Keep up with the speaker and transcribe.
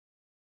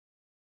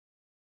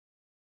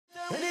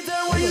Hey,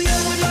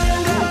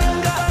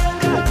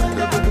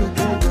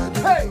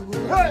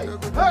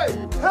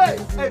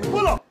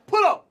 pull up.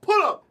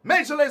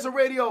 Major Lazer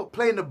Radio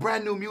playing the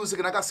brand new music,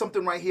 and I got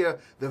something right here.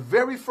 The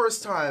very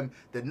first time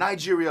that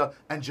Nigeria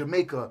and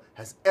Jamaica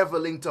has ever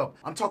linked up.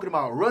 I'm talking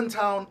about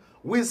Runtown,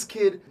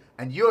 Wizkid,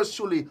 and yours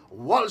truly,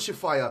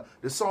 Walshifier.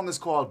 The song is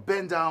called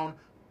Bend Down,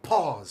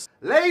 Pause.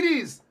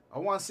 Ladies, I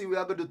want to see what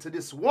I'm going to do to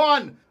this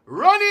one.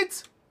 Run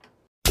it!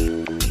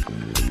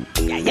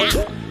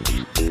 Yeah.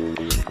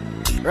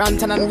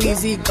 Runtown and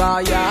Wizzy,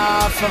 call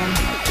ya from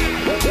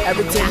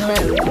everything,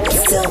 man.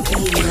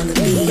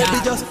 Baby,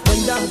 just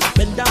bend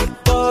down,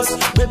 pause.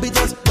 Baby,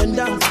 just bend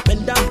down,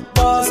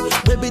 pause.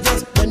 Baby,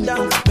 just bend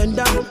down, pause.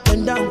 Baby,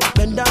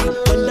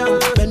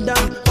 just bend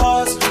down,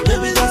 pause.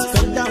 Baby, just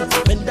bend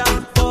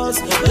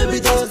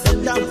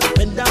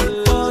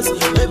down, pause.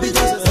 Baby,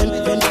 just bend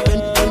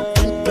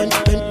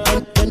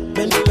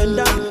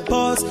down,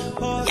 pause.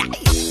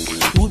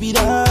 Who be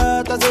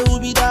that? I say who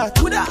be that?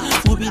 Who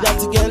be that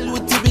girl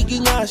with the big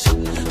nash?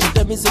 You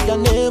tell me say your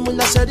name when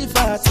I share the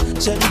fat.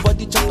 Share the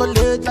body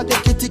chocolate like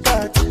a kitty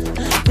cat.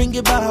 Bring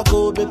it back,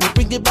 oh baby,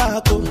 bring it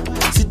back, oh.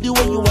 See the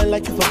way you want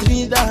like you for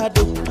Trinidad,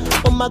 oh.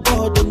 Oh my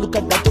God, oh, look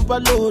at that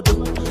overload,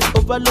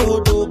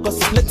 oh, cause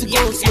it's let it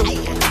go slow.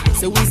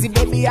 So Wizzy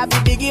baby, I be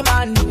biggie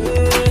man.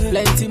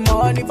 Plenty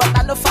money, but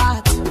I no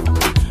fat.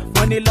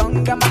 Money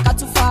long, I'm a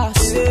too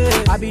fast.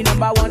 I be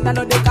number one, I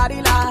know they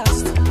carry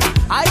last.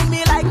 I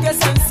me like a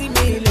sensi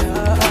meal.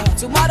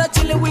 Tomorrow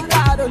chillin' with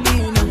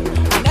Carolina.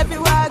 And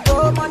everywhere I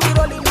go, money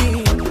rolling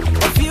in.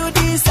 I feel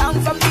this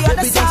sound from the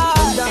other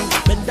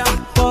side. Bend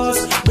down, pause.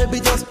 Baby,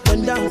 just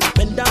bend down,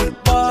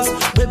 pause.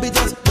 Baby,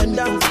 just bend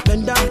down,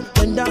 pause. Baby,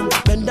 just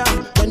bend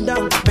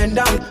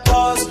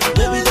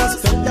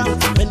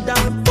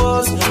down,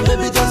 pause.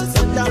 Baby, just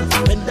bend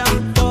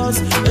down, pause.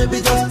 Baby,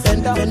 just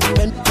bend down,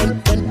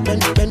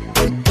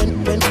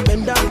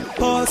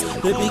 pause.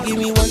 Baby, give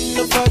me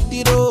one for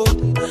the road.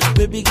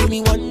 Baby, give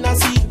me one, I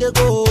see the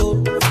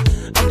go.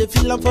 And the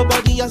feel up for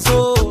body and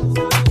soul.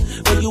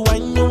 When you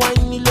whine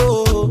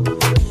low.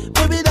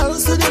 Baby,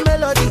 dance to the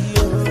melody,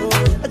 yo.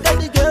 I got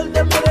the girl,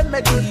 them a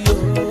remedy, yo.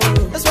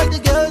 That's why the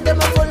girl, them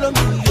a follow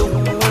me, yo.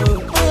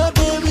 Oh,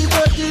 baby,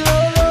 got the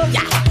low.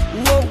 Yeah.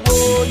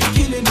 Whoa, you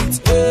killing it,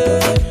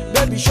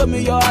 Baby, show me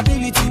your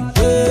ability,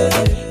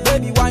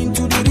 Baby, whine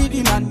to the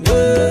rhythm and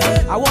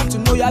I want to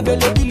know your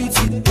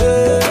availability,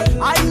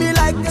 I me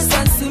like the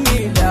sense in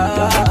me,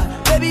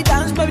 Baby,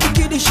 dance, baby,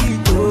 kill the shit,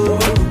 oh.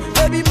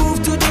 Baby,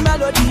 move to the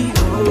melody,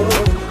 oh.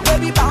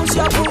 Baby, bounce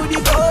your booty,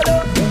 go.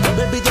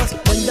 Baby, just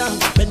bend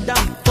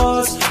down,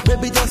 pause.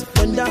 Baby, just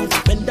bend down,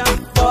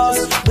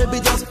 pause. Baby,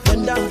 just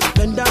bend down, pause.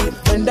 Baby,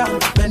 just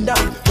bend down,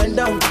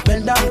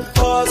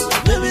 pause.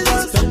 Baby,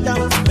 just bend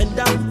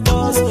down,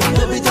 pause.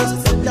 Baby,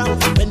 just bend down,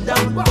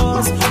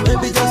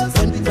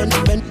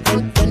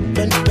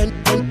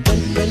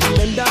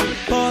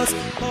 pause.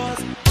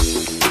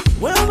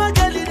 Where am I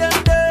getting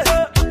them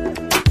there?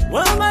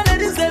 Where am I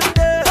ladies them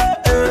there?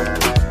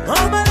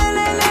 Oh my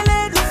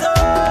ladies, oh.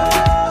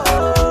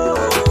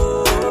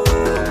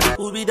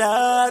 Who be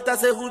that? I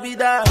say who be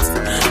that?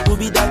 Who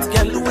be that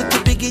girl with the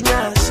big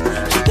nash?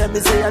 She tell me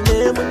say her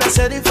name when I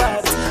share the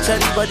fat. Share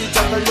the body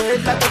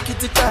chocolate like a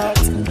kitty cat.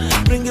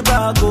 Bring it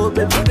back, oh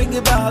baby, bring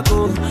it back,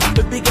 oh.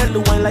 Baby girl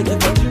who wine like you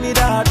for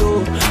Trinidad,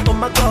 oh. Oh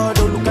my God,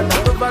 oh look at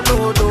that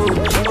overload, oh.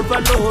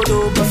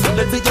 Cause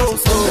let me go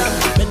slow.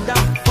 Bend down.